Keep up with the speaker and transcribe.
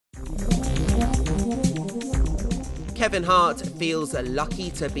Kevin Hart feels lucky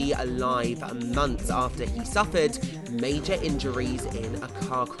to be alive months after he suffered major injuries in a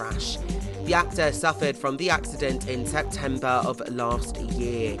car crash. The actor suffered from the accident in September of last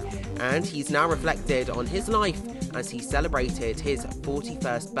year, and he's now reflected on his life as he celebrated his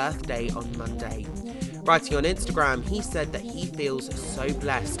 41st birthday on Monday. Writing on Instagram, he said that he feels so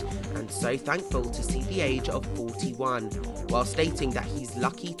blessed and so thankful to see the age of 41, while stating that he's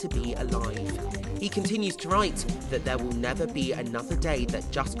lucky to be alive. He continues to write that there will never be another day that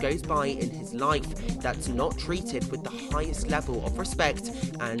just goes by in his life that's not treated with the highest level of respect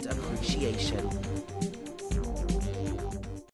and appreciation.